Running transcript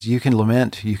You can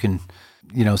lament, you can,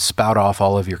 spout off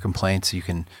all of your complaints. You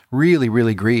can really,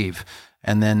 really grieve.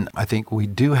 And then I think we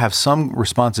do have some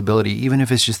responsibility, even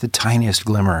if it's just the tiniest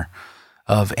glimmer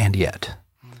of, and yet.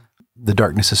 The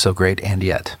darkness is so great, and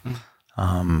yet.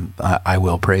 I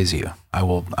will praise you. I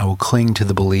will cling to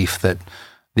the belief that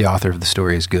the author of the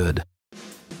story is good.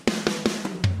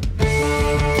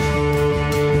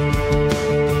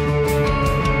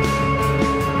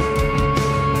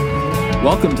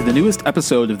 Welcome to the newest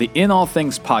episode of the In All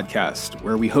Things podcast,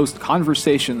 where we host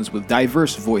conversations with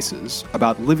diverse voices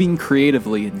about living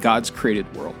creatively in God's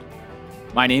created world.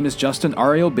 My name is Justin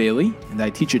Ariel Bailey, and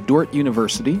I teach at Dordt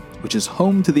University, which is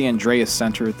home to the Andreas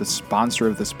Center, the sponsor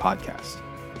of this podcast.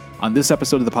 On this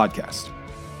episode of the podcast,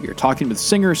 we are talking with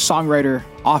singer, songwriter,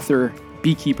 author,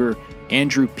 beekeeper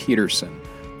Andrew Peterson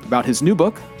about his new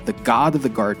book, The God of the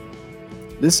Garden.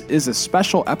 This is a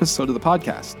special episode of the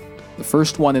podcast, the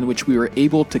first one in which we were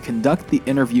able to conduct the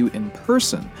interview in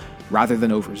person rather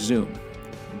than over Zoom.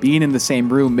 Being in the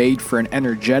same room made for an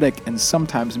energetic and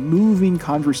sometimes moving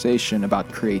conversation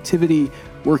about creativity,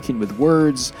 working with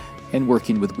words, and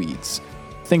working with weeds.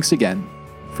 Thanks again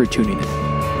for tuning in.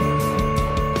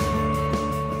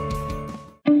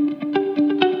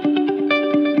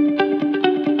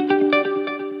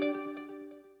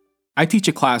 I teach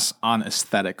a class on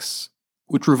aesthetics,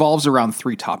 which revolves around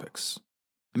three topics: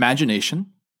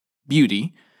 imagination,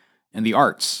 beauty, and the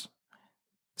arts.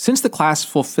 Since the class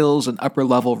fulfills an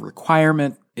upper-level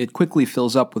requirement, it quickly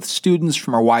fills up with students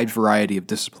from a wide variety of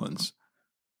disciplines.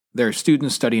 There are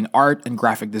students studying art and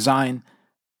graphic design,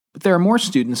 but there are more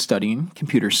students studying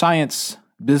computer science,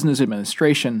 business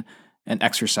administration, and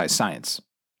exercise science.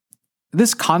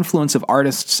 This confluence of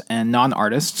artists and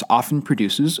non-artists often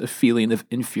produces a feeling of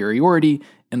inferiority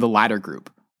in the latter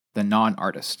group, the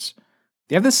non-artists.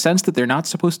 They have this sense that they're not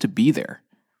supposed to be there.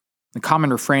 The common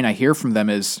refrain I hear from them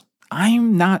is,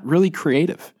 "I'm not really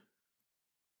creative."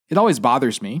 It always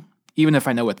bothers me, even if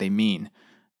I know what they mean.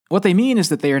 What they mean is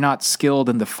that they are not skilled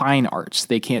in the fine arts.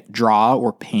 They can't draw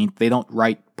or paint. They don't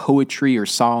write poetry or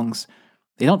songs.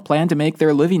 They don't plan to make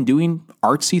their living doing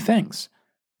artsy things.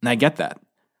 And I get that.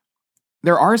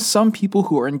 There are some people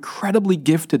who are incredibly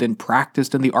gifted and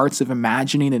practiced in the arts of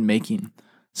imagining and making,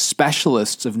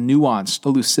 specialists of nuanced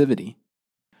elusivity.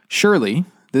 Surely,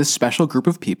 this special group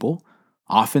of people,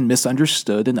 often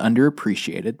misunderstood and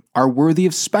underappreciated, are worthy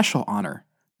of special honor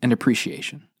and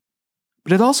appreciation.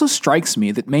 But it also strikes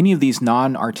me that many of these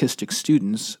non-artistic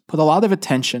students put a lot of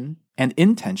attention and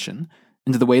intention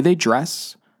into the way they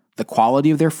dress, the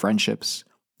quality of their friendships,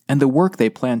 and the work they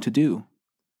plan to do.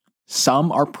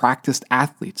 Some are practiced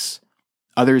athletes.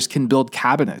 Others can build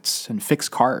cabinets and fix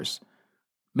cars.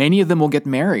 Many of them will get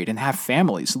married and have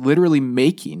families, literally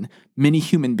making many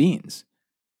human beings.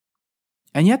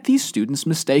 And yet these students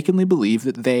mistakenly believe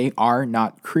that they are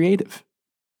not creative.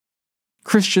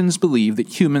 Christians believe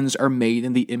that humans are made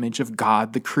in the image of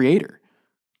God the Creator,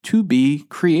 to be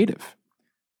creative,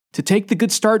 to take the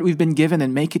good start we've been given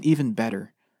and make it even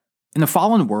better. In a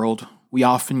fallen world, we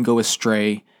often go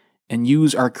astray and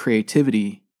use our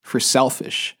creativity for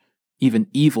selfish, even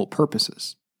evil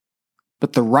purposes.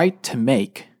 But the right to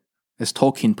make, as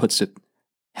Tolkien puts it,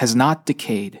 has not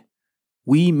decayed.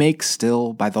 We make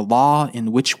still by the law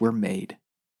in which we're made.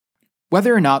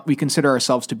 Whether or not we consider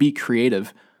ourselves to be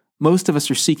creative, most of us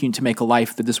are seeking to make a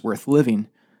life that is worth living,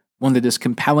 one that is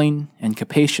compelling and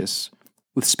capacious,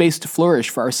 with space to flourish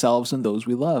for ourselves and those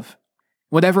we love.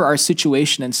 Whatever our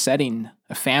situation and setting,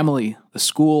 a family, a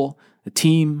school, a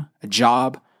team, a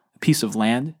job, a piece of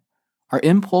land, our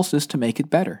impulse is to make it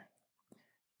better.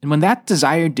 And when that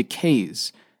desire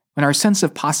decays, when our sense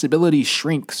of possibility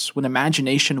shrinks, when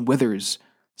imagination withers,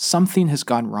 something has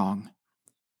gone wrong.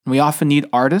 And we often need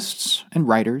artists and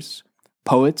writers,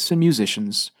 poets and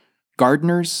musicians,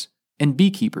 gardeners and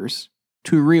beekeepers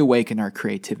to reawaken our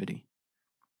creativity.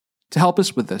 To help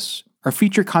us with this, our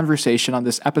feature conversation on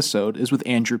this episode is with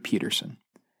Andrew Peterson.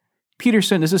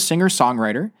 Peterson is a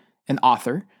singer-songwriter, an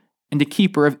author, and a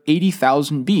keeper of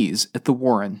 80,000 bees at the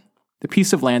Warren, the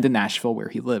piece of land in Nashville where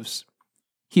he lives.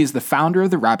 He is the founder of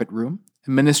the Rabbit Room,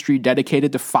 a ministry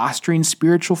dedicated to fostering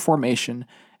spiritual formation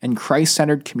and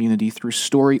Christ-centered community through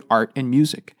story, art, and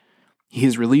music. He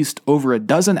has released over a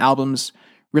dozen albums,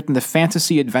 written the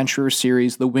fantasy adventurer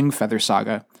series The Wingfeather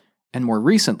Saga, and more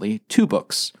recently, 2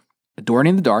 books,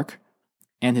 Adorning the Dark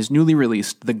and his newly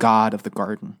released The God of the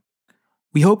Garden.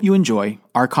 We hope you enjoy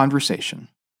our conversation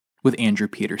with Andrew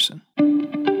Peterson.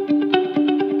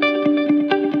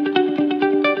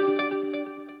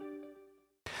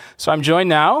 So I'm joined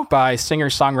now by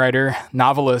singer-songwriter,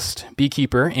 novelist,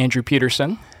 beekeeper Andrew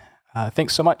Peterson.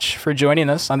 Thanks so much for joining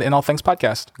us on the In All Things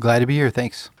podcast. Glad to be here.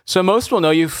 Thanks. So most will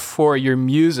know you for your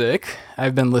music.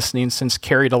 I've been listening since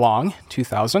Carried Along,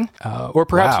 2000. Or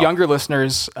perhaps Wow. younger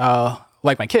listeners,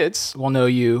 like my kids, will know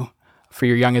you for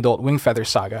your young adult Wingfeather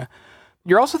saga.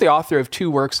 You're also the author of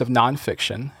 2 works of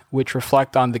nonfiction, which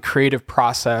reflect on the creative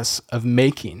process of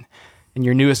making. And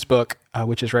your newest book,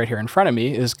 which is right here in front of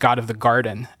me, is God of the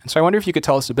Garden. And so I wonder if you could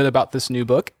tell us a bit about this new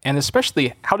book, and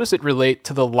especially how does it relate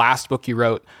to the last book you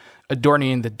wrote,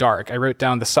 Adorning the Dark. I wrote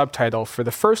down the subtitle for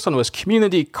the first one was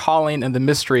Community, Calling, and the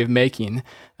Mystery of Making.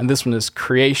 And this one is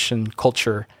Creation,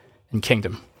 Culture, and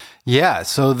Kingdom. Yeah,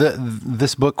 so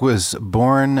this book was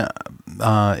born,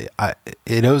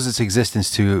 it owes its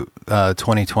existence to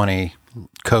 2020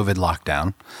 COVID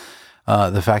lockdown.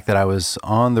 The fact that I was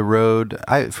on the road,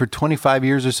 for 25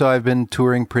 years or so, I've been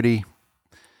touring pretty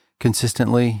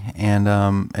consistently. And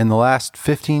in the last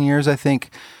 15 years, I think,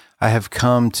 I have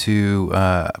come to,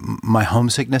 my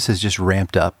homesickness has just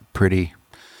ramped up pretty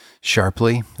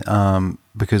sharply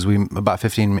because about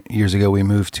 15 years ago, we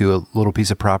moved to a little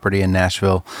piece of property in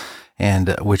Nashville,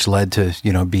 and which led to,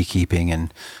 beekeeping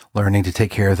and learning to take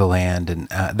care of the land. And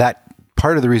that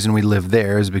part of the reason we lived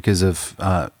there is because of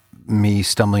me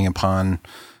stumbling upon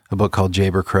a book called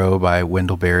Jayber Crow by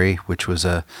Wendell Berry, which was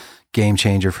a game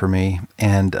changer for me.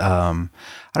 And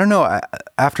I don't know,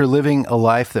 after living a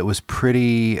life that was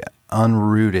pretty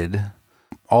unrooted,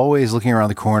 always looking around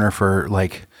the corner for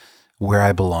like where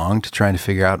I belonged, trying to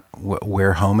figure out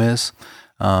where home is.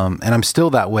 And I'm still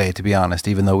that way, to be honest,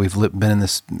 even though we've been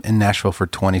in Nashville for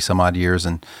 20 some odd years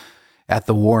and at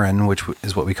the Warren, which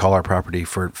is what we call our property,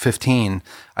 for 15,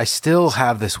 I still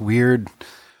have this weird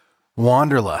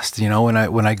wanderlust.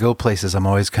 When I go places, I'm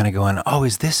always kind of going, oh,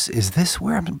 is this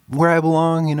where I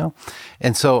belong?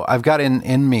 And so I've got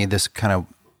in me this kind of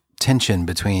tension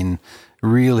between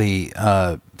really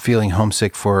feeling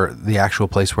homesick for the actual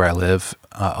place where I live,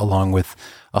 along with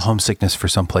a homesickness for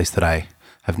some place that I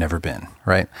have never been,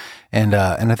 right? And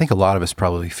I think a lot of us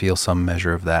probably feel some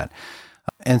measure of that.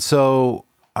 And so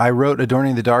I wrote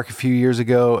Adorning the Dark a few years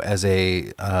ago as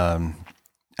a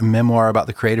memoir about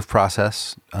the creative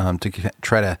process, to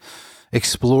try to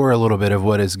explore a little bit of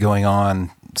what is going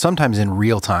on, sometimes in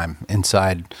real time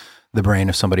inside the brain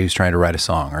of somebody who's trying to write a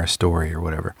song or a story or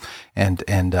whatever, and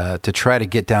to try to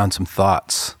get down some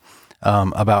thoughts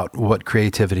about what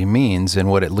creativity means and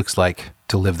what it looks like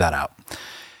to live that out.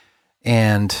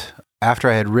 And after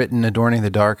I had written Adorning the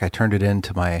Dark, I turned it in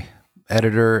to my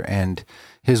editor, and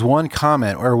his one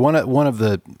comment, or one of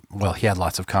the, well, he had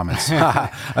lots of comments.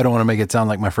 I don't want to make it sound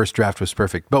like my first draft was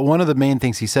perfect, but one of the main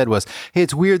things he said was, hey,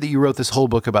 it's weird that you wrote this whole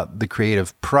book about the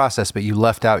creative process, but you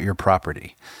left out your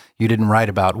property. You didn't write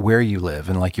about where you live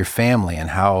and like your family and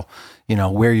how,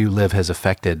 where you live has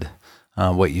affected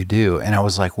what you do. And I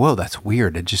was like, whoa, that's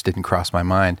weird. It just didn't cross my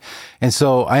mind. And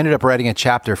so I ended up writing a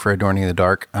chapter for Adorning the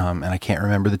Dark, and I can't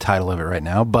remember the title of it right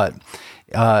now, but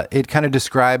it kind of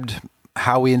described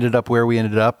how we ended up where we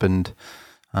ended up, and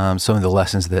some of the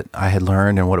lessons that I had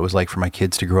learned and what it was like for my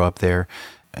kids to grow up there.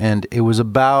 And it was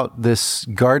about this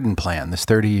garden plan, this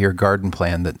 30-year garden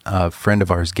plan that a friend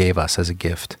of ours gave us as a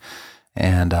gift.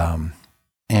 And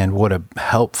what a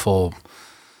helpful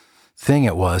thing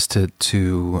it was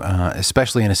to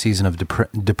especially in a season of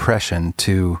depression,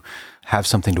 to have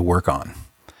something to work on.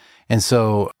 And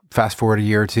so fast forward a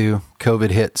year or two,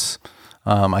 COVID hits.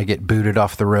 I get booted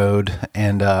off the road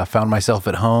and found myself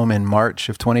at home in March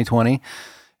of 2020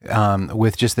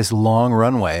 with just this long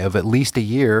runway of at least a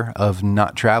year of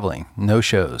not traveling, no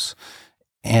shows.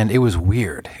 And it was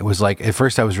weird. It was like, at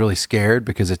first I was really scared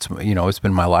because it's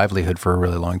been my livelihood for a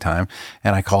really long time.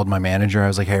 And I called my manager. I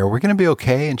was like, hey, are we going to be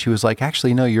okay? And she was like,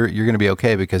 actually, no, you're going to be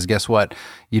okay, because guess what?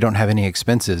 You don't have any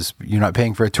expenses. You're not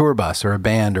paying for a tour bus or a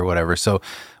band or whatever. So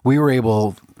we were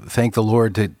able, thank the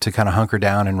Lord, to kind of hunker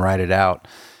down and ride it out.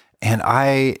 And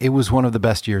it was one of the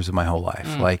best years of my whole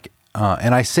life.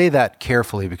 And I say that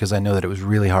carefully because I know that it was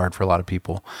really hard for a lot of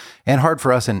people and hard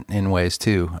for us in ways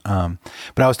too. But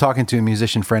I was talking to a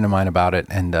musician friend of mine about it,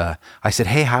 and I said,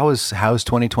 hey, how's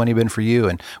 2020 been for you?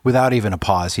 And without even a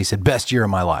pause, he said, best year of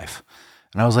my life.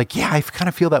 And I was like, yeah, I kind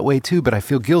of feel that way too, but I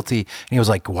feel guilty. And he was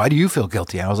like, why do you feel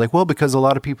guilty? And I was like, well, because a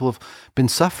lot of people have been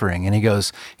suffering. And he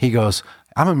goes,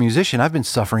 I'm a musician. I've been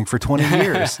suffering for 20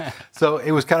 years. So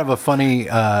it was kind of a funny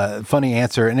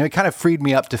answer. And it kind of freed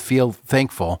me up to feel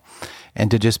thankful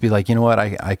and to just be like, you know what,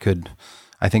 I think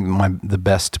the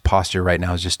best posture right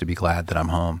now is just to be glad that I'm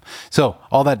home. So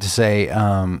all that to say,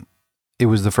 it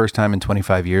was the first time in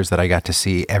 25 years that I got to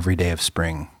see every day of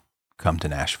spring come to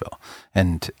Nashville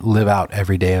and live out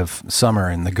every day of summer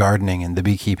and the gardening and the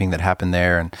beekeeping that happened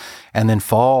there, and then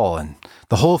fall and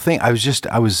the whole thing. I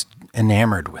was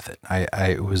enamored with it.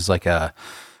 It was like a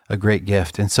great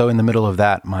gift. And so in the middle of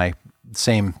that, my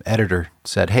same editor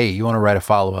said, "Hey, you want to write a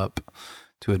follow-up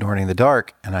to Adorning the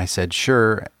Dark?" And I said,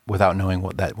 "Sure," without knowing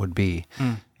what that would be.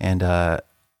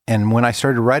 And when I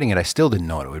started writing it, I still didn't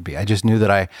know what it would be. I just knew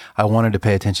that I wanted to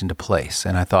pay attention to place.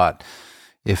 And I thought,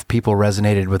 if people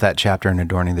resonated with that chapter in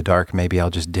Adorning the Dark, maybe I'll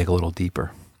just dig a little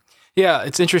deeper. Yeah,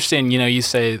 it's interesting. You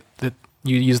say that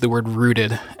you use the word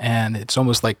rooted, and it's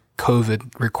almost like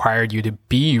COVID required you to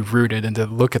be rooted and to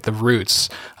look at the roots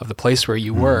of the place where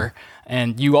you were.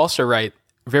 And you also write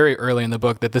very early in the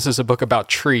book that this is a book about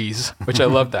trees, which I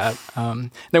love that.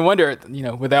 And I wonder,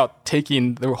 without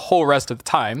taking the whole rest of the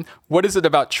time, what is it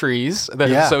about trees that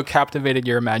has so captivated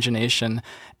your imagination?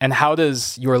 And how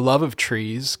does your love of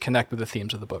trees connect with the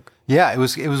themes of the book? Yeah, it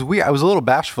was weird. I was a little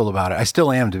bashful about it. I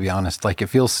still am, to be honest. Like, it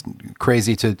feels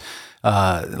crazy to,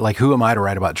 who am I to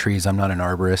write about trees? I'm not an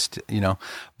arborist,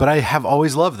 but I have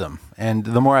always loved them. And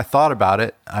the more I thought about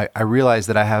it, I realized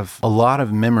that I have a lot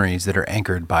of memories that are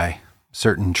anchored by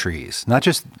certain trees, not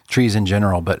just trees in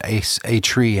general, but a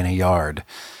tree in a yard.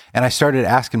 And I started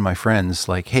asking my friends,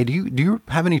 like, "Hey, do you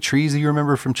have any trees that you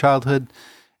remember from childhood?"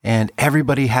 And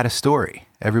everybody had a story.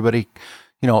 Everybody,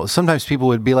 sometimes people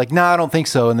would be like, "No, I don't think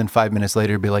so." And then 5 minutes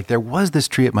later, it'd be like, "There was this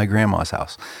tree at my grandma's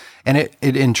house." And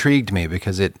it intrigued me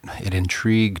because it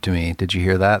intrigued me. Did you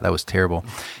hear that? That was terrible.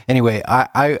 Anyway,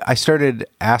 I started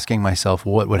asking myself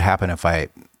what would happen if I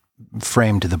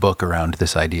framed the book around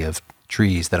this idea of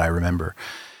trees that I remember.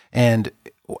 And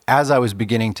as I was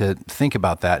beginning to think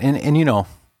about that, and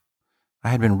I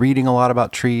had been reading a lot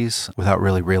about trees without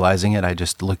really realizing it. I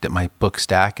just looked at my book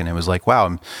stack and it was like, wow,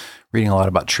 I'm reading a lot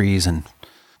about trees and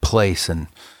place and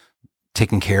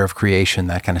taking care of creation,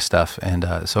 that kind of stuff. And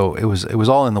so it was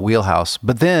all in the wheelhouse.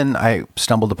 But then I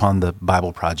stumbled upon the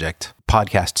Bible Project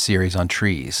podcast series on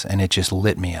trees, and it just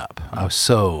lit me up. I was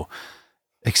so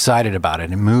excited about it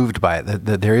and moved by it,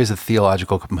 that there is a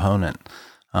theological component,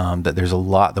 that there's a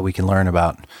lot that we can learn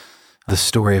about the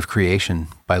story of creation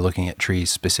by looking at trees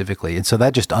specifically. And so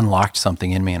that just unlocked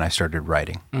something in me, and I started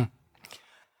writing. I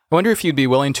wonder if you'd be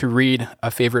willing to read a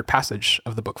favorite passage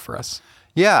of the book for us.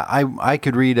 Yeah, I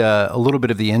could read a little bit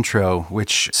of the intro,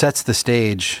 which sets the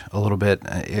stage a little bit.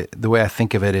 The way I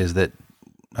think of it is that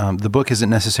the book isn't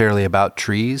necessarily about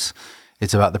trees.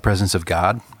 It's about the presence of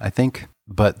God, I think.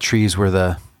 But trees were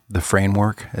the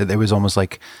framework. It was almost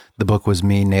like the book was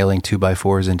me nailing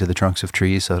 2x4s into the trunks of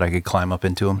trees so that I could climb up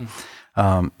into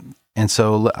them. And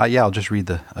so, I'll just read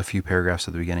a few paragraphs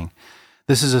at the beginning.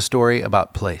 This is a story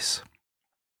about place.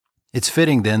 It's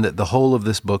fitting then that the whole of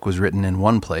this book was written in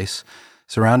one place,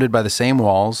 surrounded by the same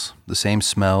walls, the same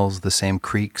smells, the same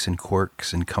creaks and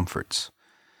quirks and comforts.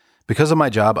 Because of my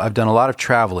job, I've done a lot of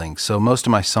traveling, so most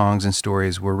of my songs and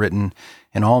stories were written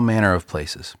in all manner of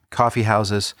places: coffee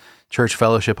houses, church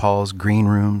fellowship halls, green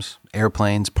rooms,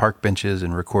 airplanes, park benches,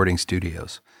 and recording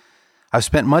studios. I've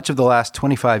spent much of the last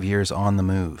 25 years on the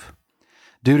move.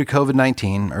 Due to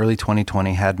COVID-19, early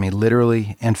 2020 had me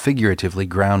literally and figuratively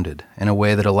grounded in a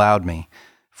way that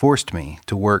forced me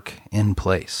to work in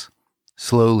place,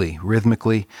 slowly,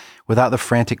 rhythmically, without the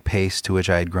frantic pace to which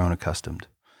I had grown accustomed.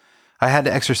 I had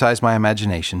to exercise my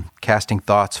imagination, casting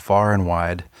thoughts far and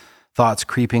wide, thoughts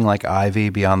creeping like ivy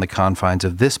beyond the confines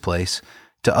of this place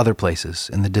to other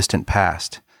places in the distant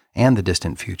past and the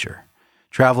distant future,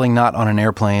 traveling not on an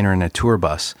airplane or in a tour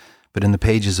bus, but in the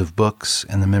pages of books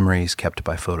and the memories kept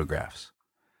by photographs.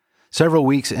 Several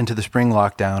weeks into the spring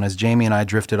lockdown, as Jamie and I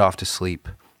drifted off to sleep,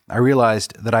 I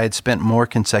realized that I had spent more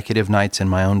consecutive nights in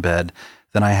my own bed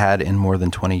than I had in more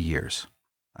than 20 years.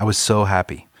 I was so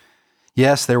happy.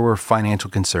 Yes, there were financial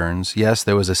concerns. Yes,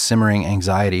 there was a simmering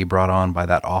anxiety brought on by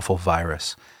that awful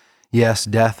virus. Yes,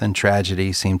 death and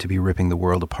tragedy seemed to be ripping the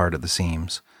world apart at the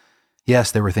seams. Yes,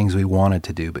 there were things we wanted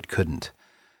to do but couldn't.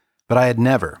 But I had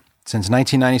never, since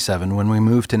 1997, when we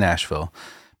moved to Nashville,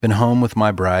 been home with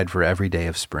my bride for every day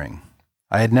of spring.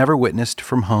 I had never witnessed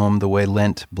from home the way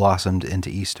Lent blossomed into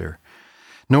Easter,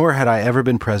 nor had I ever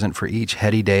been present for each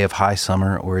heady day of high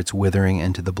summer or its withering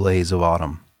into the blaze of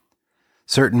autumn.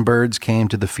 Certain birds came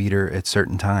to the feeder at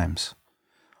certain times.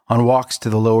 On walks to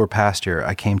the lower pasture,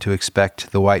 I came to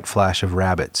expect the white flash of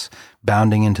rabbits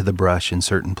bounding into the brush in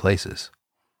certain places.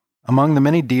 Among the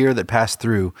many deer that passed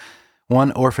through,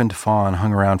 one orphaned fawn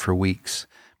hung around for weeks,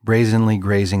 brazenly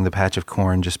grazing the patch of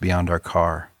corn just beyond our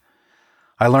car.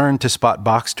 I learned to spot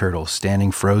box turtles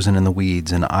standing frozen in the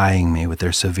weeds and eyeing me with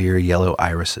their severe yellow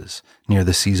irises near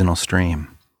the seasonal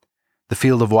stream. The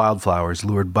field of wildflowers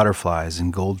lured butterflies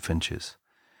and goldfinches.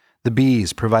 The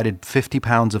bees provided 50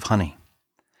 pounds of honey.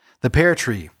 The pear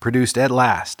tree produced at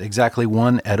last exactly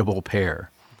one edible pear.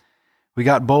 We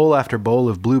got bowl after bowl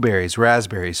of blueberries,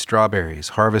 raspberries, strawberries,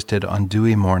 harvested on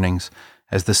dewy mornings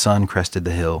as the sun crested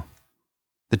the hill.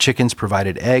 The chickens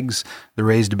provided eggs, the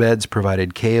raised beds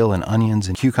provided kale and onions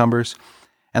and cucumbers,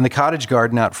 and the cottage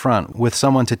garden out front, with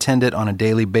someone to tend it on a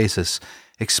daily basis,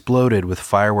 exploded with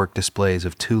firework displays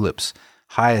of tulips,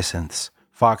 hyacinths,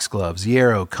 foxgloves,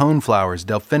 yarrow, coneflowers,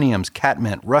 delphiniums,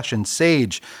 catmint, Russian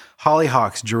sage,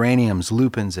 hollyhocks, geraniums,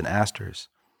 lupins, and asters.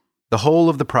 The whole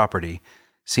of the property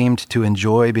seemed to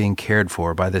enjoy being cared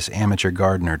for by this amateur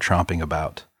gardener tromping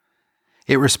about.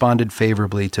 It responded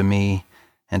favorably to me,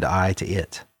 and I to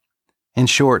it. In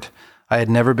short, I had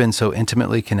never been so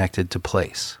intimately connected to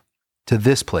place, to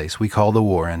this place we call the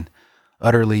Warren,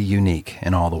 utterly unique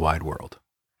in all the wide world.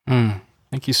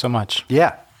 Thank you so much.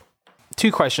 Yeah.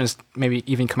 2 questions, maybe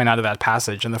even coming out of that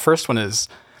passage. And the first one is,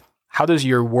 how does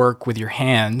your work with your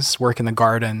hands, work in the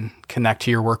garden, connect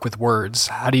to your work with words?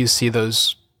 How do you see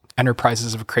those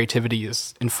enterprises of creativity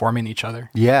as informing each other?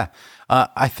 Yeah.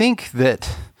 I think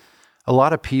that a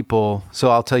lot of people, so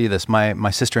I'll tell you this,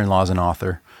 my sister-in-law is an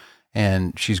author,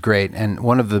 and she's great. And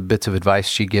one of the bits of advice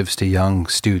she gives to young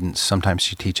students, sometimes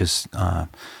she teaches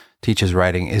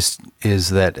writing, is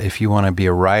that if you want to be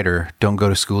a writer, don't go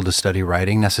to school to study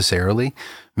writing necessarily.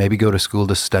 Maybe go to school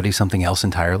to study something else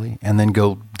entirely, and then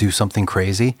go do something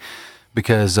crazy.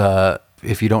 Because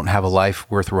if you don't have a life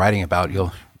worth writing about,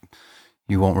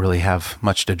 you won't really have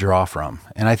much to draw from.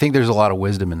 And I think there's a lot of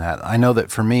wisdom in that. I know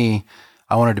that for me,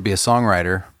 I wanted to be a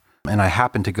songwriter, and I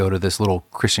happened to go to this little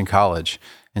Christian college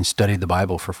and studied the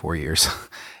Bible for 4 years.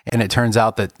 And it turns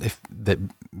out that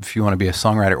if you want to be a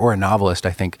songwriter or a novelist,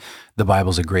 I think the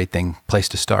Bible's a great place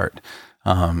to start.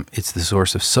 It's the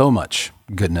source of so much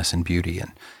goodness and beauty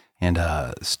and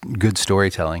good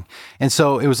storytelling. And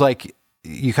so it was like,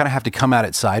 you kind of have to come at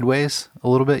it sideways a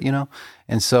little bit, you know?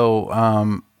 And so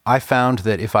I found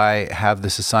that if I have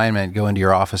this assignment, go into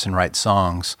your office and write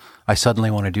songs, I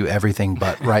suddenly want to do everything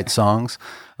but write songs.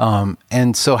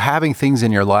 And so having things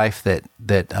in your life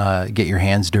that get your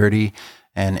hands dirty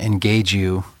and engage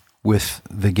you with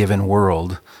the given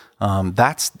world,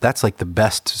 that's like the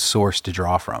best source to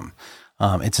draw from.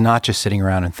 It's not just sitting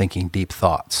around and thinking deep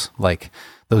thoughts. Like,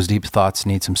 those deep thoughts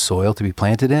need some soil to be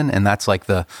planted in, and that's like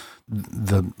the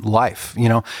life, you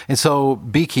know? And so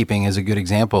beekeeping is a good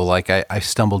example. Like, I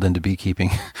stumbled into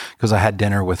beekeeping because I had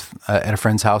dinner at a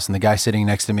friend's house, and the guy sitting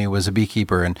next to me was a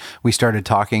beekeeper, and we started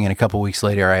talking, and a couple weeks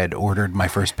later I had ordered my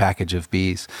first package of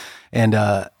bees.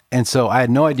 And so I had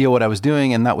no idea what I was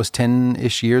doing, and that was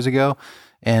 10-ish years ago.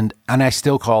 And I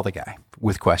still call the guy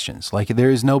with questions. Like, there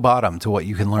is no bottom to what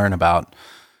you can learn about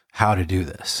how to do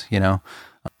this, you know?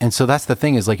 And so that's the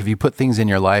thing, is like, if you put things in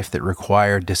your life that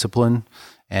require discipline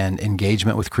and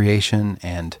engagement with creation,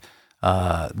 and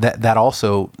that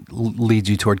also leads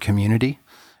you toward community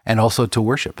and also to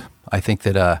worship. I think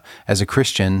that as a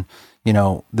Christian, you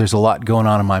know, there's a lot going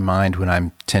on in my mind when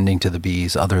I'm tending to the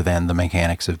bees other than the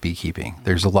mechanics of beekeeping.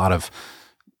 There's a lot of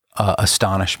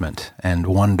astonishment and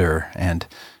wonder and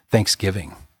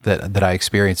thanksgiving that I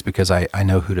experience because I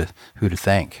know who to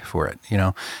thank for it, you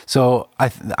know? So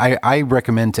I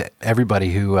recommend to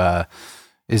everybody who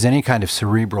is any kind of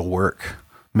cerebral work,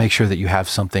 make sure that you have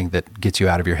something that gets you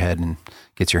out of your head and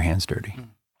gets your hands dirty.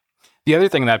 The other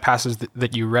thing in that passage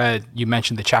that you read, you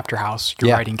mentioned the chapter house,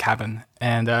 your writing cabin.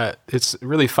 And it's a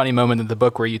really funny moment in the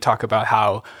book where you talk about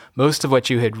how most of what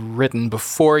you had written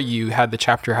before you had the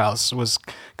chapter house was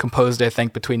composed, I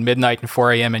think, between midnight and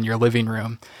 4 a.m. in your living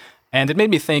room. And it made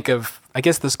me think of, I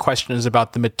guess this question is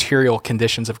about the material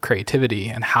conditions of creativity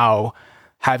and how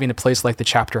having a place like the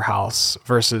chapter house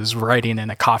versus writing in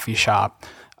a coffee shop,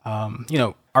 you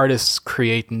know, artists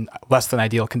create in less than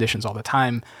ideal conditions all the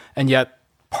time. And yet,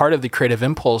 part of the creative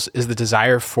impulse is the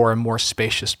desire for a more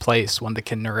spacious place, one that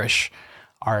can nourish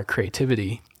our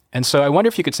creativity. And so I wonder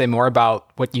if you could say more about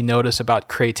what you notice about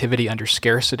creativity under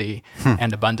scarcity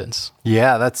and abundance.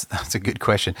 Yeah, that's a good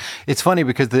question. It's funny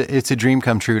because it's a dream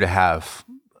come true to have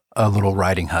a little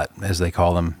writing hut, as they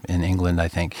call them in England, I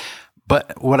think. But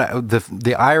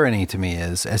the irony to me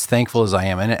is, as thankful as I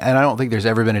am, and I don't think there's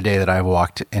ever been a day that I've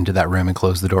walked into that room and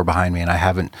closed the door behind me and I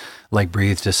haven't like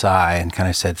breathed a sigh and kind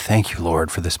of said, "Thank you,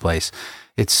 Lord, for this place."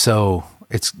 It's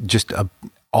just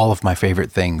all of my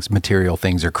favorite things, material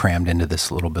things, are crammed into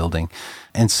this little building.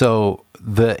 And so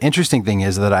the interesting thing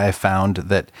is that I have found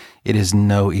that it is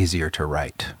no easier to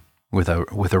write with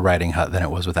a writing hut than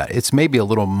it was with that. It's maybe a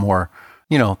little more,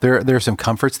 you know, there are some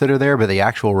comforts that are there, but the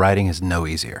actual writing is no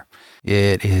easier.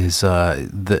 It is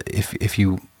if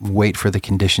you wait for the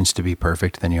conditions to be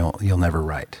perfect, then you'll never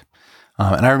write.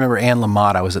 And I remember Anne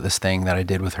Lamott, I was at this thing that I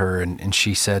did with her, and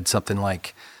she said something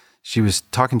like, she was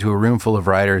talking to a room full of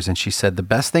writers, and she said, the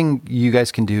best thing you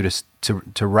guys can do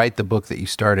to write the book that you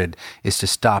started is to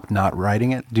stop not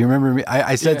writing it. Do you remember me?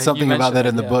 I said something about that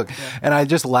in the book, and I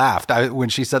just laughed. When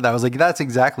she said that, I was like, that's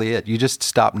exactly it. You just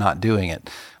stop not doing it.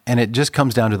 And it just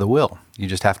comes down to the will. You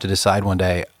just have to decide one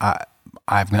day,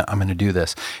 I'm going to do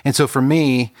this. And so for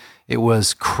me, it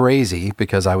was crazy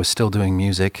because I was still doing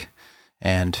music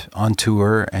and on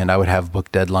tour, and I would have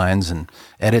book deadlines and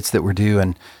edits that were due.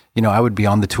 And, I would be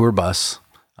on the tour bus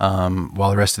while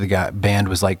the rest of the band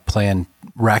was like playing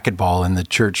racquetball in the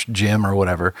church gym or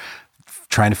whatever,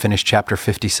 trying to finish chapter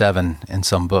 57 in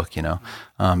some book,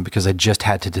 because I just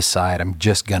had to decide I'm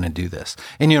just going to do this.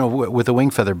 And, with the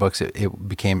Wingfeather books, it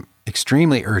became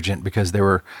extremely urgent because there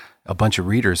were a bunch of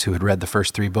readers who had read the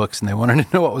first 3 books and they wanted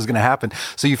to know what was going to happen.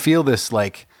 So you feel this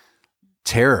like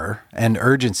terror and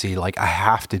urgency, like I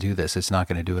have to do this. It's not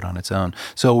going to do it on its own.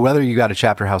 So whether you got a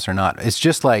chapter house or not, it's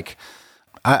just like,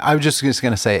 I'm just going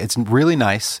to say it's really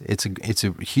nice. It's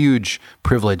a huge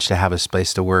privilege to have a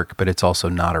space to work, but it's also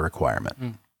not a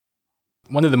requirement.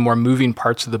 One of the more moving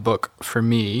parts of the book for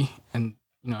me, and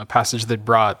a passage that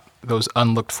brought those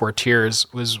unlooked for tears,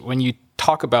 was when you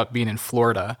talk about being in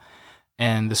Florida.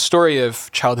 And the story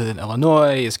of childhood in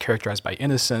Illinois is characterized by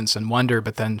innocence and wonder,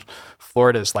 but then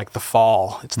Florida is like the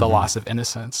fall. It's the loss of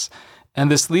innocence. And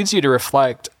this leads you to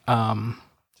reflect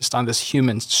just on this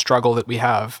human struggle that we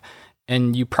have.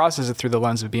 And you process it through the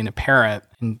lens of being a parent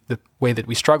and the way that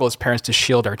we struggle as parents to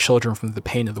shield our children from the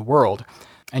pain of the world.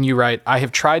 And you write, I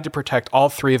have tried to protect all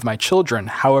 3 of my children,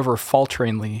 however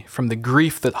falteringly, from the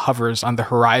grief that hovers on the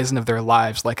horizon of their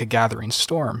lives like a gathering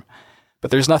storm. But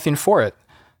there's nothing for it.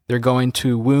 They're going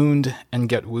to wound and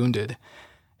get wounded.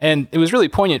 And it was really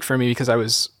poignant for me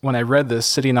because when I read this,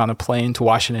 sitting on a plane to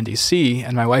Washington, D.C.,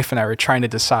 and my wife and I were trying to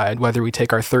decide whether we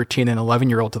take our 13 and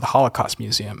 11-year-old to the Holocaust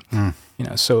Museum.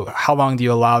 So how long do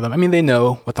you allow them? I mean, they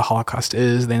know what the Holocaust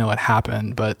is, they know what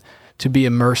happened, but to be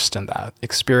immersed in that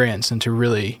experience and to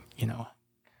really,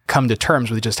 come to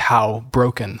terms with just how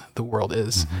broken the world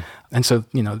is. And so,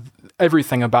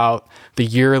 everything about the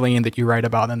yearling that you write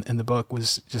about in the book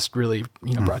was just really,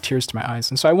 brought tears to my eyes.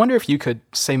 And so I wonder if you could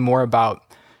say more about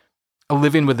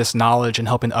living with this knowledge and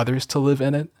helping others to live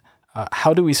in it.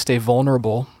 How do we stay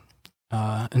vulnerable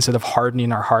instead of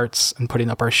hardening our hearts and putting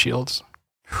up our shields?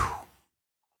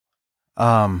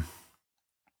 I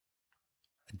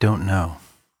don't know.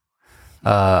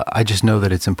 I just know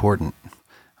that it's important.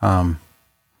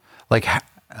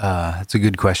 It's a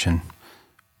good question.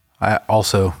 I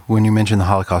also, when you mentioned the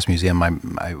Holocaust Museum,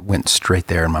 I went straight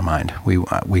there in my mind. We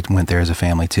went there as a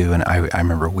family too, and I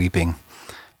remember weeping.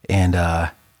 And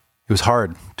it was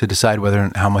hard to decide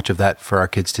how much of that for our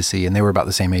kids to see. And they were about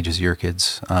the same age as your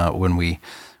kids when we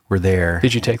were there.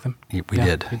 Did you take them? We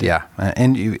did. Yeah.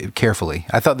 And carefully.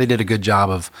 I thought they did a good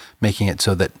job of making it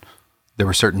so that there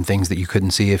were certain things that you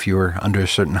couldn't see if you were under a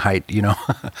certain height,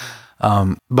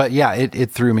 But yeah,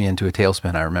 it threw me into a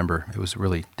tailspin. I remember it was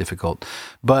really difficult.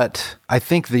 But I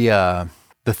think the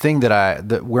thing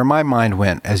where my mind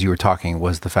went as you were talking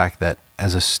was the fact that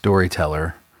as a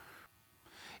storyteller,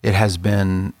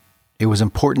 it was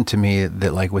important to me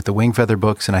that like with the Wingfeather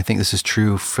books, and I think this is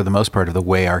true for the most part of the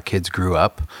way our kids grew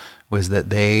up, was that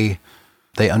they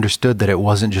understood that it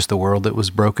wasn't just the world that was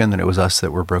broken, that it was us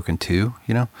that were broken too,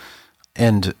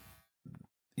 And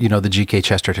the G.K.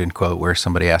 Chesterton quote where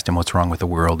somebody asked him what's wrong with the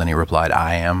world and he replied,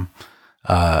 I am,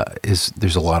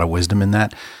 there's a lot of wisdom in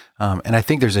that. And I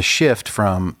think there's a shift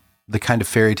from the kind of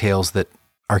fairy tales that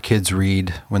our kids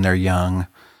read when they're young,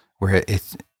 where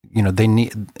it's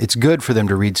good for them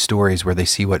to read stories where they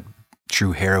see what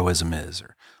true heroism is,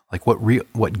 or like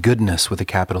what goodness with a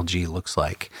capital G looks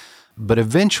like. But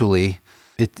eventually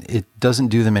it doesn't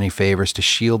do them any favors to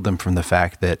shield them from the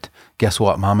fact that, guess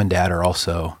what, mom and dad are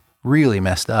also really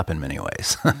messed up in many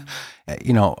ways.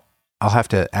 I'll have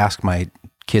to ask my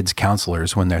kids'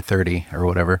 counselors when they're 30 or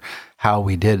whatever, how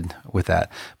we did with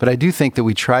that. But I do think that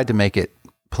we tried to make it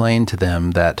plain to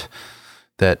them that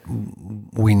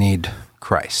we need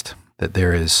Christ, that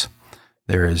there is,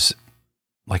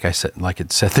 like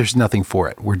it said, there's nothing for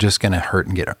it. We're just going to hurt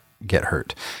and get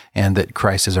hurt, and that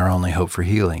Christ is our only hope for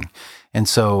healing. And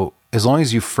so as long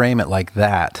as you frame it like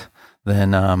that,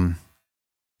 then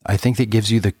I think that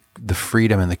gives you the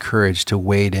freedom and the courage to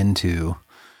wade into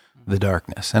the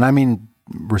darkness. And I mean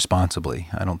responsibly.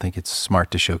 I don't think it's smart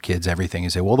to show kids everything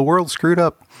and say, well, the world's screwed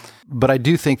up. But I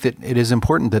do think that it is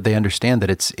important that they understand that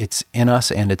it's in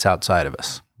us and it's outside of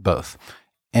us, both.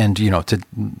 And, to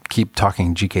keep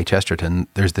talking G.K. Chesterton,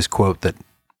 there's this quote that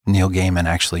Neil Gaiman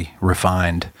actually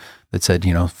refined that said,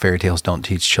 fairy tales don't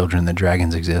teach children that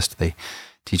dragons exist. They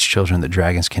teach children that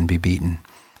dragons can be beaten.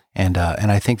 And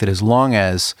I think that as long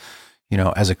as,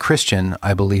 as a Christian,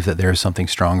 I believe that there is something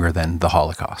stronger than the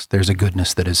Holocaust. There's a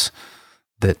goodness that is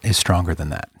stronger than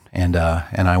that. And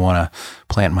I want to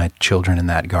plant my children in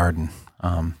that garden.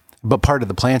 But part of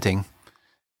the planting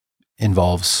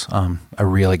involves a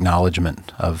real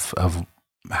acknowledgement of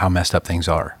how messed up things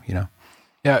are,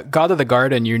 Yeah, God of the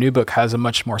Garden, your new book, has a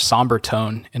much more somber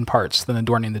tone in parts than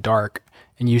Adorning the Dark.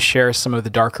 And you share some of the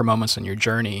darker moments in your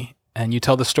journey. And you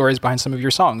tell the stories behind some of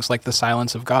your songs, like The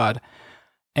Silence of God.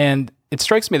 And it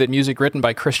strikes me that music written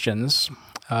by Christians,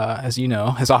 as you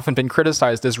know, has often been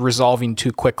criticized as resolving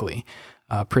too quickly,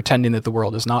 pretending that the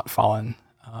world has not fallen,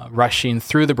 rushing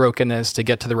through the brokenness to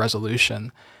get to the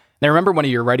resolution. And I remember one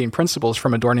of your writing principles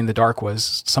from Adorning the Dark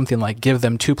was something like, give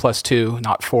them 2 + 2,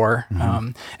 not 4.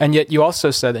 Mm-hmm. And yet you also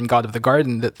said in God of the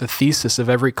Garden that the thesis of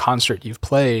every concert you've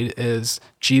played is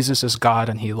Jesus is God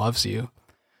and he loves you.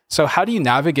 So how do you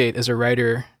navigate as a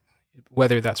writer,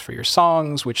 whether that's for your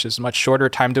songs, which is a much shorter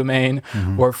time domain,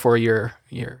 or for your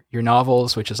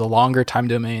novels, which is a longer time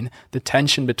domain, the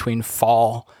tension between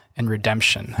fall and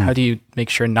redemption? How do you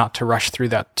make sure not to rush through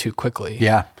that too quickly?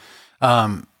 Yeah.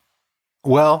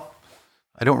 Well,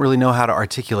 I don't really know how to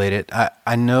articulate it.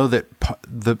 I know that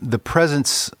the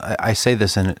presence, I say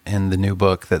this in the new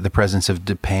book, that the presence of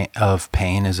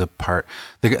pain is a part,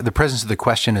 the presence of the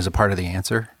question is a part of the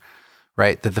answer,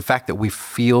 right? That the fact that we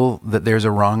feel that there's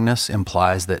a wrongness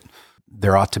implies that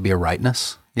there ought to be a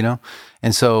rightness,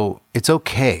 And so it's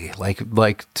okay,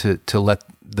 like to let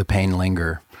the pain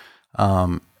linger.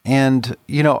 And,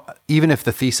 even if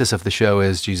the thesis of the show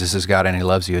is Jesus is God and he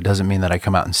loves you, it doesn't mean that I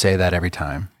come out and say that every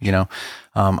time,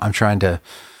 I'm trying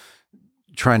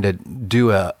to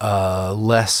do a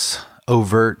less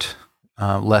overt,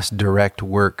 less direct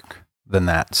work than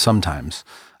that sometimes.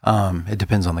 It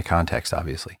depends on the context,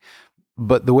 obviously.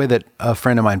 But the way that a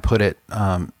friend of mine put it,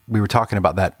 we were talking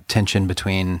about that tension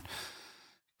between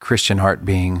Christian art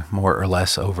being more or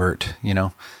less overt,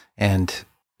 and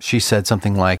she said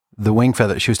something like, she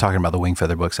was talking about the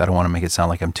Wingfeather books. I don't want to make it sound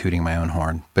like I'm tooting my own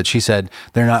horn, but she said,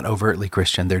 they're not overtly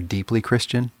Christian, they're deeply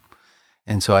Christian.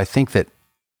 And so I think that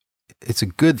it's a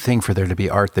good thing for there to be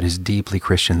art that is deeply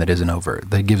Christian, that isn't overt,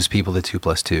 that gives people the 2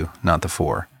 + 2, not the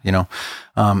 4,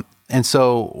 And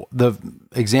so the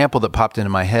example that popped into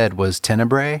my head was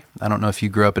Tenebrae. I don't know if you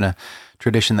grew up in a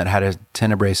tradition that had a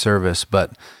Tenebrae service,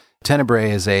 but Tenebrae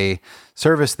is a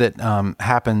service that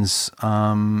happens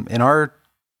in our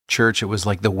church. It was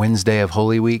like the Wednesday of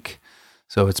Holy Week.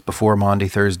 So it's before Maundy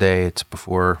Thursday. It's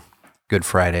before Good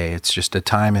Friday. It's just a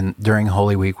time during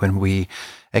Holy Week when we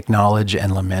acknowledge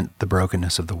and lament the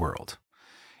brokenness of the world.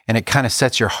 And it kind of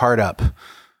sets your heart up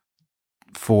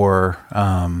for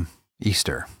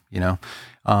Easter,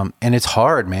 and it's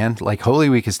hard, man. Like Holy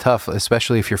Week is tough,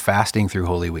 especially if you're fasting through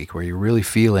Holy Week, where you're really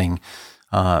feeling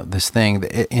this thing.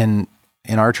 In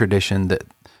our tradition, that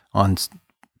on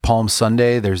Palm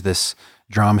Sunday, there's this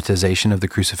dramatization of the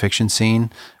crucifixion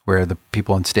scene where the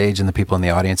people on stage and the people in the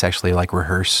audience actually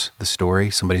rehearse the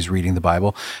story. Somebody's reading the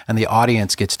Bible and the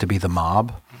audience gets to be the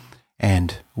mob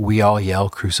and we all yell,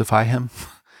 "Crucify him."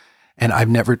 And I've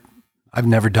never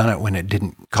done it when it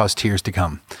didn't cause tears to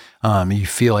come. You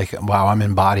feel like, wow, I'm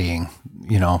embodying,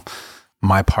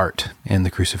 my part in the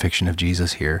crucifixion of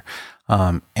Jesus here.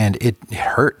 And it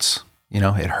hurts.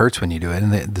 It hurts when you do it.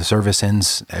 And the service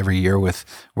ends every year with,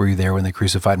 "Were you there when they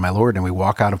crucified my Lord?" And we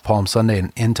walk out of Palm Sunday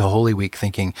and into Holy Week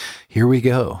thinking, here we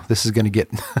go. This is going to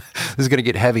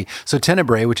get heavy. So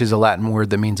Tenebrae, which is a Latin word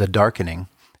that means a darkening,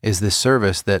 is this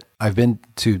service that I've been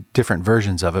to different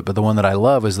versions of it. But the one that I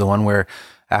love is the one where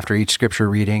after each scripture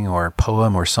reading or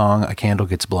poem or song, a candle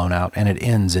gets blown out and it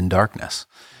ends in darkness.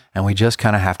 And we just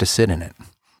kind of have to sit in it.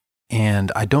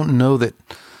 And I don't know that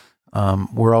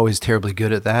we're always terribly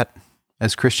good at that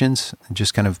as Christians,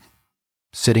 just kind of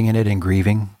sitting in it and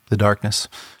grieving the darkness,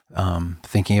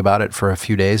 thinking about it for a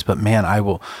few days. But man,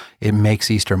 it makes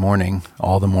Easter morning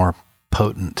all the more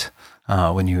potent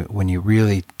when you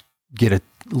really get a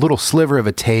little sliver of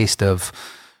a taste of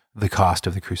the cost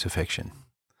of the crucifixion.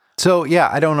 So yeah,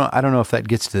 I don't know if that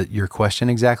gets to your question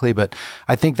exactly, but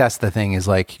I think that's the thing is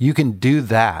you can do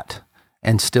that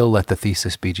and still let the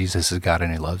thesis be Jesus is God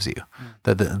and he loves you.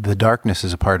 The darkness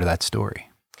is a part of that story.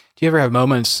 Do you ever have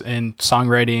moments in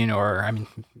songwriting, or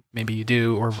maybe you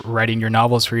do, or writing your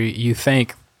novels where you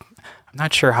think, I'm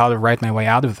not sure how to write my way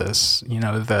out of this.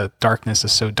 The darkness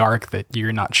is so dark that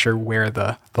you're not sure where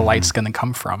the light's going to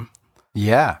come from.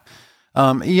 Yeah.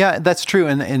 Yeah, that's true.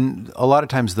 And a lot of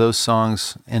times those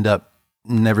songs end up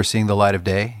never seeing the light of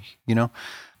day,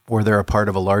 or they're a part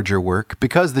of a larger work.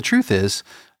 Because the truth is,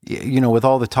 with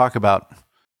all the talk about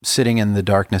sitting in the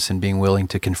darkness and being willing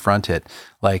to confront it,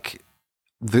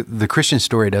 the Christian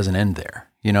story doesn't end there.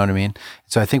 You know what I mean?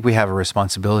 So I think we have a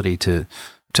responsibility to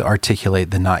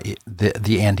articulate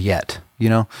the and yet, you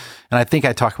know? And I think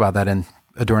I talk about that in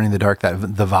Adorning the Dark,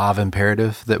 that the Vav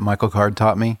imperative that Michael Card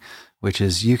taught me, which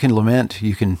is you can lament,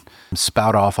 you can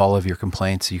spout off all of your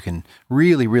complaints, you can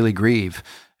really, really grieve.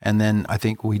 And then I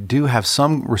think we do have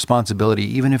some responsibility,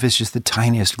 even if it's just the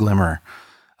tiniest glimmer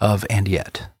of and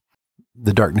yet.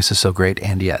 The darkness is so great,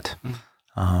 and yet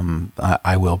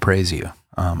I will praise you.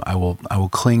 I will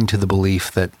cling to the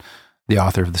belief that the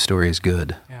author of the story is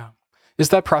good. Yeah. Is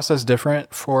that process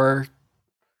different for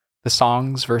the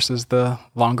songs versus the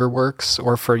longer works,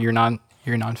 or for your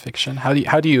nonfiction?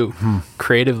 How do you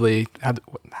creatively,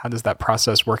 how does that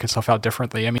process work itself out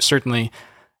differently? I mean, certainly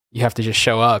you have to just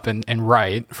show up and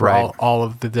write for all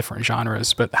of the different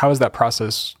genres, but how is that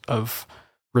process of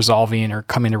resolving or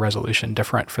coming to resolution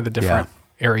different for the different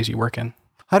areas you work in?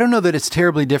 I don't know that it's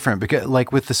terribly different, because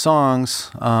like with the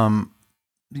songs,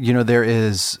 you know,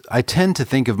 I tend to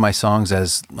think of my songs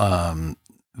as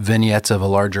vignettes of a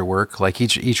larger work. Like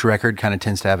each record kind of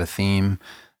tends to have a theme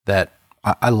that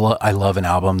I love an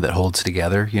album that holds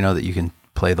together, you know, that you can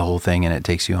play the whole thing and it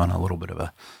takes you on a little bit of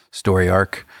a story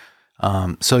arc.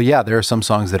 So yeah, there are some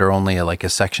songs that are only like a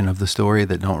section of the story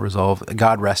that don't resolve.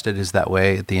 God Rested is that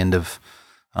way at the end of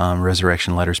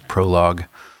Resurrection Letters prologue.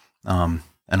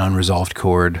 An unresolved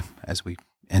chord as we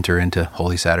enter into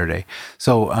Holy Saturday.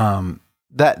 So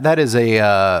that is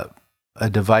a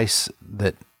device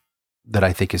that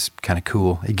I think is kind of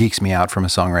cool. It geeks me out from a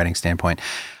songwriting standpoint.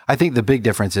 I think the big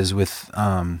difference is with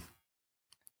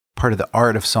part of the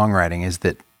art of songwriting is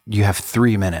that you have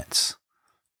 3 minutes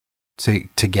to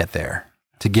get there,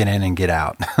 to get in and get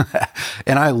out.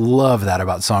 And I love that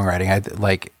about songwriting. I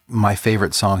like my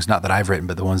favorite songs, not that I've written,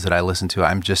 but the ones that I listen to.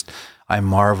 I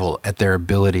marvel at their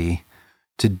ability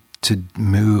to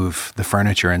move the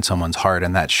furniture in someone's heart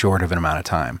in that short of an amount of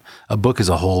time. A book is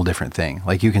a whole different thing.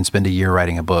 Like you can spend a year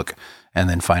writing a book and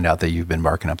then find out that you've been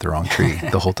barking up the wrong tree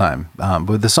the whole time. But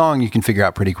with the song, you can figure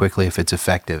out pretty quickly if it's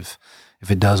effective, if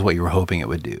it does what you were hoping it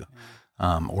would do,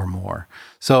 or more.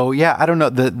 So yeah, I don't know.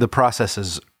 The process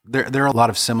is, there are a lot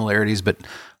of similarities, but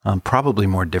probably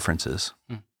more differences.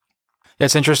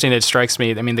 It's interesting. It strikes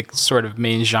me, I mean, the sort of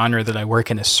main genre that I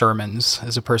work in is sermons,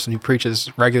 as a person who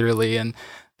preaches regularly. And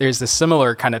there's this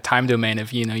similar kind of time domain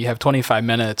of, you know, you have 25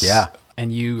 minutes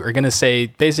and you are going to say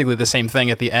basically the same thing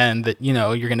at the end, that, you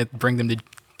know, you're going to bring them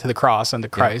to the cross and to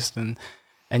Christ. And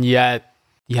yet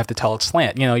you have to tell it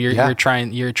slant, you know, you're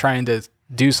trying to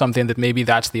do something that maybe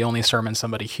that's the only sermon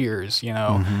somebody hears, you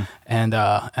know, and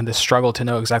the struggle to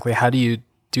know exactly how do you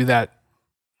do that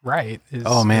right. Is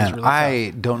really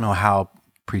I don't know how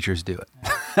preachers do it.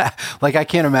 Like I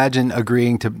can't imagine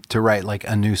agreeing to write like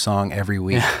a new song every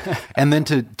week and then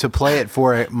to play it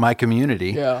for my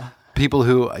community. Yeah. People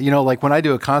who, you know, like when I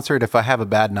do a concert, if I have a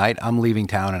bad night, I'm leaving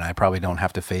town and I probably don't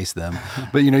have to face them.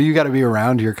 But, you know, you got to be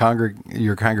around your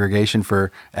congregation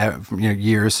for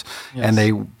years, and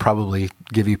they probably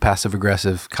give you passive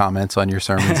aggressive comments on your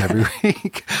sermons every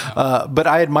week. But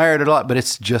I admire it a lot, but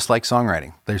it's just like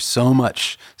songwriting. There's so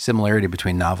much similarity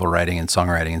between novel writing and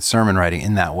songwriting and sermon writing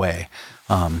in that way.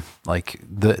 Like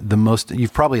the most,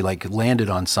 you've probably like landed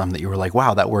on some that you were like,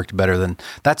 wow,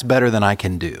 that's better than I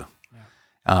can do.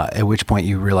 At which point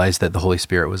you realize that the Holy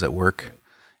Spirit was at work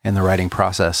in the writing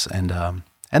process. And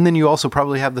then you also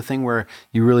probably have the thing where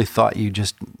you really thought you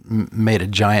just made a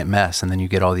giant mess, and then you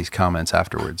get all these comments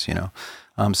afterwards, you know?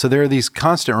 So there are these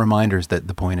constant reminders that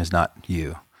the point is not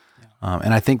you.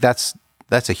 And I think that's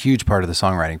a huge part of the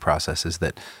songwriting process, is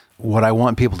that what I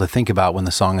want people to think about when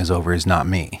the song is over is not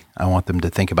me. I want them to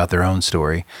think about their own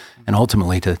story and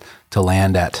ultimately to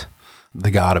land at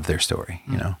the God of their story,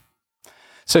 you know?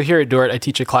 So here at Dort, I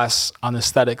teach a class on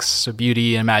aesthetics, so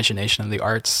beauty, imagination, and the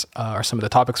arts are some of the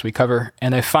topics we cover.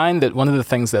 And I find that one of the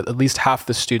things that at least half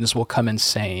the students will come in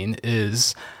saying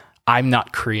is, I'm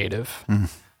not creative. And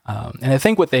I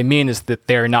think what they mean is that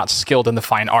they're not skilled in the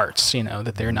fine arts, you know,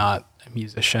 that they're not a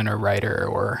musician or writer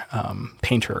or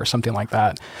painter or something like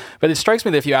that. But it strikes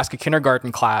me that if you ask a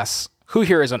kindergarten class, who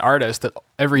here is an artist, that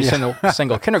every single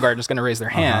kindergarten is going to raise their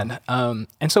hand. And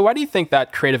so why do you think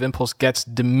that creative impulse gets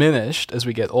diminished as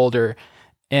we get older?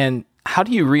 And how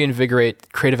do you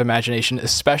reinvigorate creative imagination,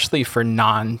 especially for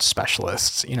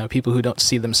non-specialists, you know, people who don't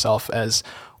see themselves as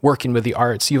working with the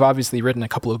arts? You've obviously written a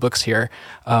couple of books here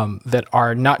that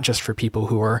are not just for people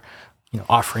who are, you know,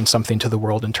 offering something to the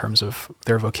world in terms of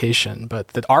their vocation, but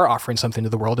that are offering something to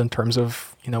the world in terms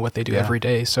of, you know, what they do every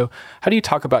day. So how do you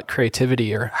talk about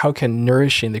creativity, or how can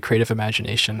nourishing the creative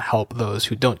imagination help those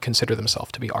who don't consider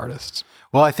themselves to be artists?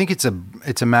 Well, I think it's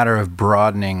a matter of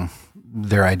broadening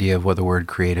their idea of what the word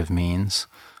creative means.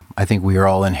 I think we are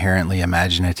all inherently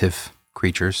imaginative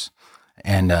creatures,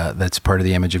 and that's part of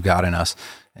the image of God in us.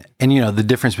 And, the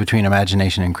difference between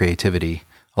imagination and creativity,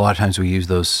 a lot of times we use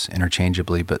those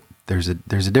interchangeably, but there's a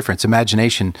difference.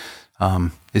 Imagination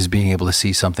is being able to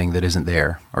see something that isn't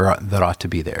there or that ought to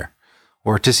be there,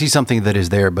 or to see something that is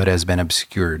there but has been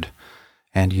obscured,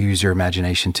 and you use your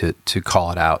imagination to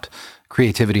call it out.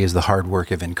 Creativity is the hard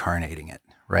work of incarnating it,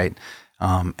 right?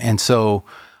 And so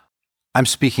I'm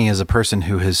speaking as a person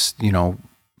who has,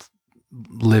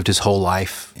 lived his whole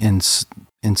life in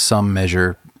some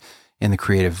measure in the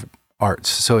creative arts.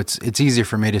 So it's easier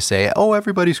for me to say, oh,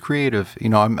 everybody's creative.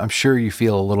 I'm sure you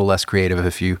feel a little less creative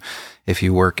if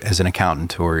you work as an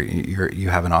accountant or you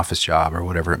have an office job or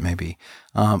whatever it may be.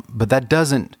 But that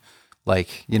doesn't,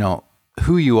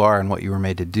 who you are and what you were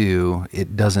made to do,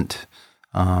 it doesn't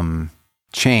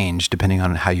change depending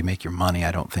on how you make your money.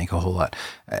 I don't think a whole lot.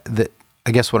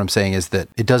 I guess what I'm saying is that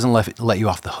it doesn't let you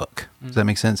off the hook. Does that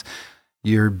make sense?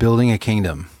 You're building a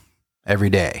kingdom every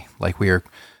day.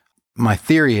 My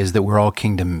theory is that we're all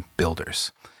kingdom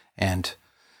builders. And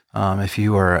if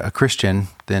you are a Christian,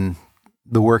 then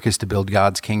the work is to build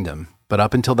God's kingdom. But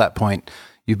up until that point,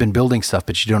 you've been building stuff,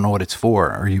 but you don't know what it's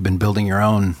for, or you've been building your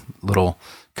own little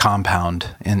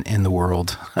compound in the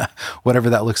world, whatever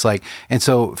that looks like. And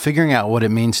so figuring out what it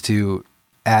means to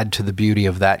add to the beauty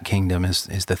of that kingdom is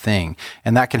the thing.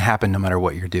 And that can happen no matter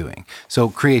what you're doing. So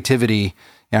creativity,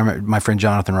 my friend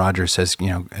Jonathan Rogers says,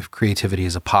 if creativity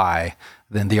is a pie,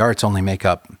 then the arts only make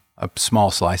up a small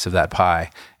slice of that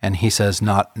pie. And he says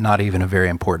not even a very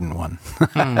important one.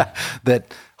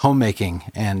 That homemaking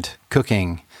and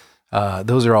cooking,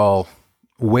 those are all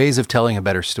ways of telling a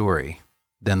better story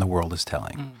than the world is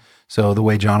telling. So the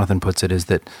way Jonathan puts it is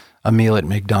that a meal at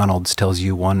McDonald's tells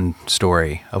you one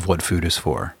story of what food is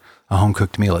for. A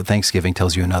home-cooked meal at Thanksgiving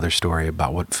tells you another story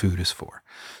about what food is for.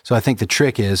 So I think the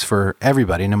trick is for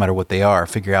everybody, no matter what they are,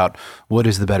 figure out what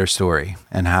is the better story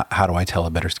and how do I tell a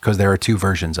better story? Because there are two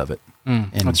versions of it.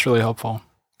 That's really helpful.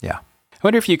 Yeah. I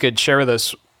wonder if you could share with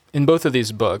us, in both of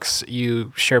these books,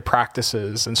 you share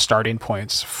practices and starting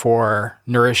points for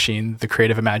nourishing the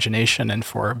creative imagination and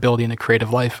for building a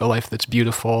creative life, a life that's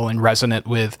beautiful and resonant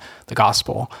with the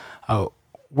gospel.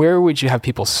 Where would you have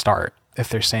people start if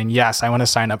they're saying, yes, I want to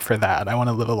sign up for that. I want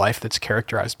to live a life that's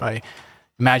characterized by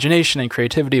imagination and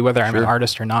creativity, whether I'm an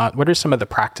artist or not? What are some of the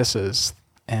practices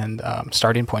and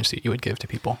starting points that you would give to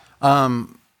people?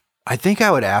 I think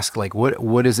I would ask,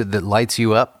 what is it that lights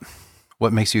you up?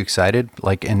 What makes you excited?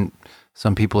 And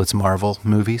some people it's Marvel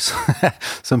movies.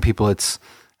 Some people it's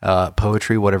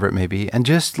poetry, whatever it may be. And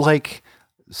just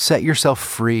set yourself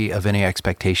free of any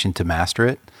expectation to master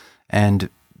it and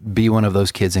be one of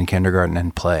those kids in kindergarten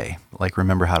and play.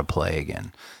 Remember how to play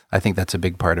again. I think that's a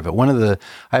big part of it.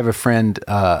 I have a friend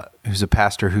who's a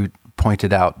pastor who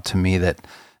pointed out to me that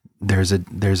there's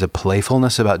a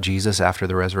playfulness about Jesus after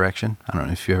the resurrection. I don't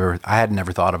know if I had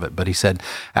never thought of it, but he said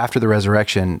after the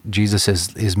resurrection, Jesus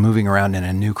is moving around in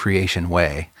a new creation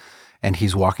way, and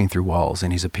he's walking through walls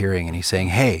and he's appearing and he's saying,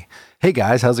 hey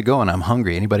guys, how's it going? I'm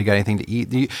hungry. Anybody got anything to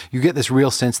eat? You get this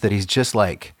real sense that he's just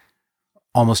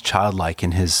almost childlike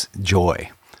in his joy,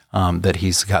 that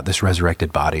he's got this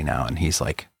resurrected body now and he's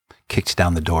kicked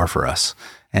down the door for us.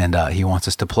 And he wants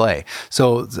us to play.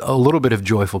 So a little bit of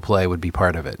joyful play would be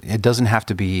part of it. It doesn't have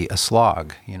to be a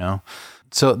slog,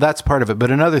 So that's part of it.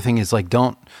 But another thing is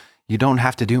you don't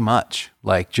have to do much.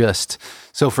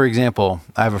 So for example,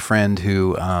 I have a friend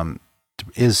who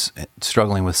is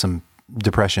struggling with some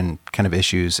depression kind of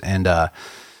issues, and I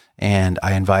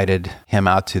invited him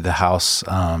out to the house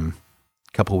a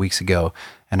couple of weeks ago,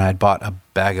 and I'd bought a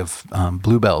bag of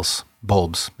bluebells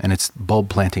bulbs, and it's bulb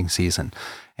planting season.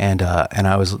 And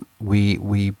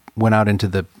we went out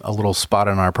into a little spot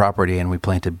on our property and we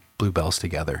planted bluebells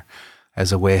together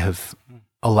as a way of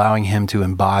allowing him to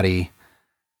embody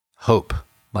hope.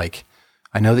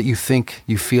 I know that you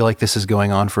feel like this is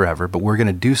going on forever, but we're going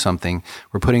to do something.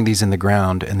 We're putting these in the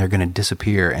ground and they're going to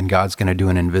disappear and God's going to do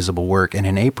an invisible work. And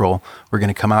in April, we're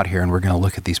going to come out here and we're going to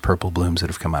look at these purple blooms that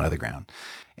have come out of the ground.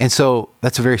 And so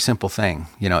that's a very simple thing.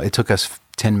 It took us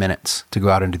 10 minutes to go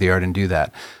out into the yard and do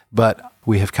that. But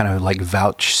we have kind of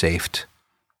vouchsafed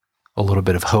a little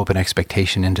bit of hope and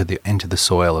expectation into the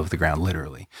soil of the ground,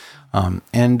 literally.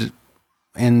 And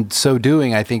in so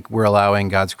doing, I think we're allowing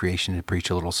God's creation to preach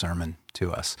a little sermon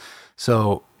to us.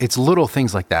 So it's little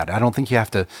things like that. I don't think you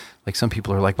have to, some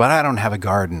people are but I don't have a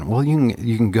garden. Well,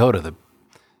 you can go to the,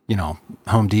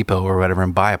 Home Depot or whatever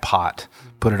and buy a pot,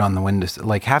 put it on the windows,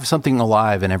 have something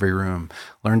alive in every room,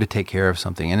 learn to take care of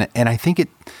something. And I think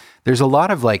there's a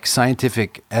lot of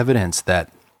scientific evidence that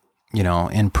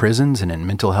in prisons and in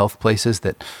mental health places,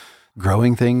 that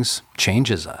growing things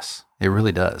changes us. It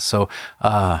really does. So,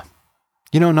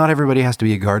 not everybody has to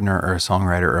be a gardener or a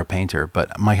songwriter or a painter,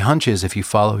 but my hunch is if you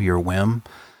follow your whim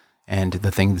and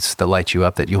the things that light you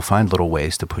up, that you'll find little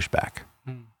ways to push back.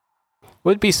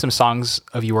 What would be some songs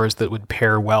of yours that would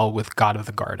pair well with God of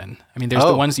the Garden? I mean, there's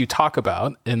the ones you talk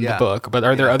about in the book, but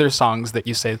are there other songs that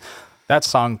you say, that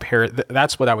song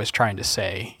that's what I was trying to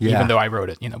say, even though I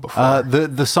wrote it, before?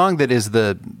 The song that is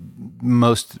the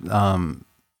most,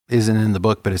 isn't in the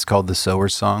book, but it's called the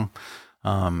Sower's Song.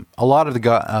 A lot of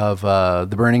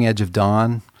the Burning Edge of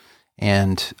Dawn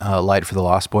and Light for the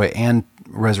Lost Boy and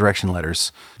Resurrection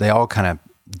Letters, they all kind of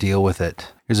deal with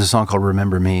it. There's a song called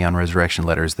Remember Me on Resurrection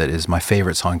Letters that is my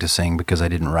favorite song to sing because I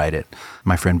didn't write it.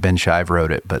 My friend Ben Shive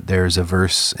wrote it, but there's a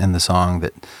verse in the song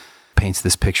that paints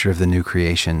this picture of the new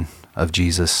creation of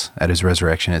Jesus at his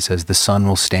resurrection. It says, "The sun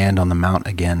will stand on the mount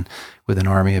again with an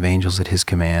army of angels at his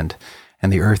command,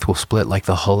 and the earth will split like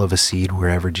the hull of a seed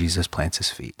wherever Jesus plants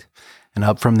his feet. And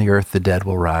up from the earth the dead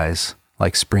will rise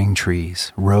like spring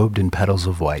trees, robed in petals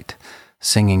of white,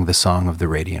 singing the song of the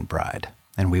radiant bride,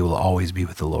 and we will always be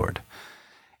with the Lord."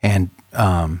 And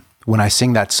when I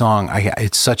sing that song,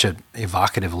 it's such an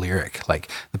evocative lyric, like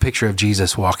the picture of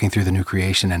Jesus walking through the new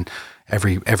creation, and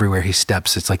everywhere he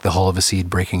steps, it's like the hull of a seed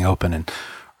breaking open. And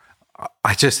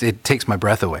it takes my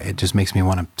breath away. It just makes me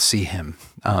want to see him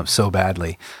so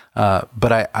badly.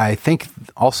 But I think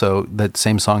also that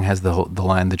same song has the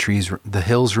line, the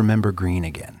hills remember green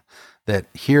again. That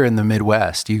here in the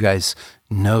Midwest, you guys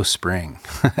know spring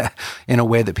in a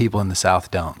way that people in the South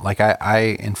don't. Like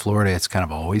I in Florida, it's kind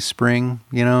of always spring,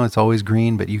 it's always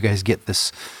green, but you guys get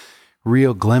this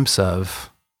real glimpse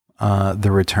of the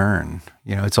return.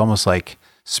 It's almost like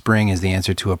spring is the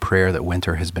answer to a prayer that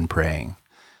winter has been praying.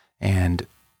 And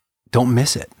don't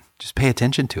miss it. Just pay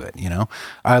attention to it,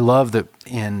 I love that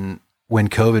when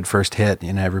COVID first hit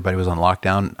and everybody was on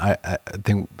lockdown, I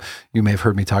think you may have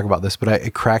heard me talk about this, but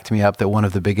it cracked me up that one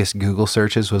of the biggest Google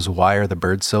searches was, "Why are the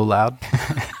birds so loud?"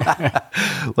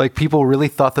 Like people really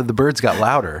thought that the birds got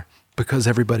louder because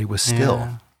everybody was still.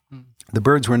 Yeah. The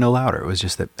birds were no louder. It was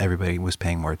just that everybody was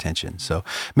paying more attention. So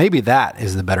maybe that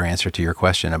is the better answer to your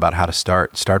question about how to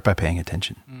start. Start by paying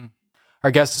attention.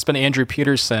 Our guest has been Andrew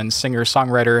Peterson, singer,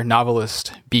 songwriter,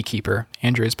 novelist, beekeeper.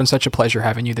 Andrew, it's been such a pleasure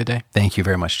having you today. Thank you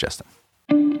very much, Justin.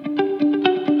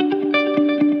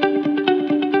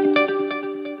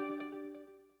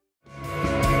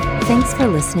 Thanks for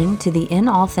listening to the In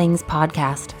All Things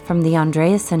podcast from the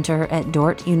Andreas Center at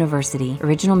Dordt University.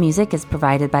 Original music is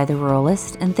provided by The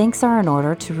Ruralist, and thanks are in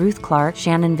order to Ruth Clark,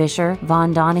 Shannon Vischer,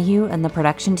 Vaughn Donahue, and the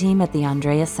production team at the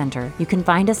Andreas Center. You can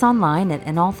find us online at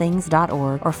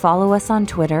inallthings.org or follow us on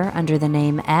Twitter under the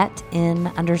name @in_all_things.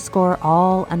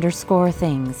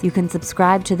 You can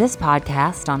subscribe to this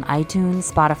podcast on iTunes,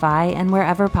 Spotify, and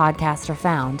wherever podcasts are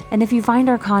found. And if you find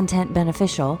our content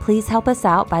beneficial, please help us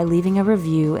out by leaving a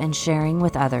review and sharing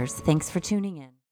with others. Thanks for tuning in.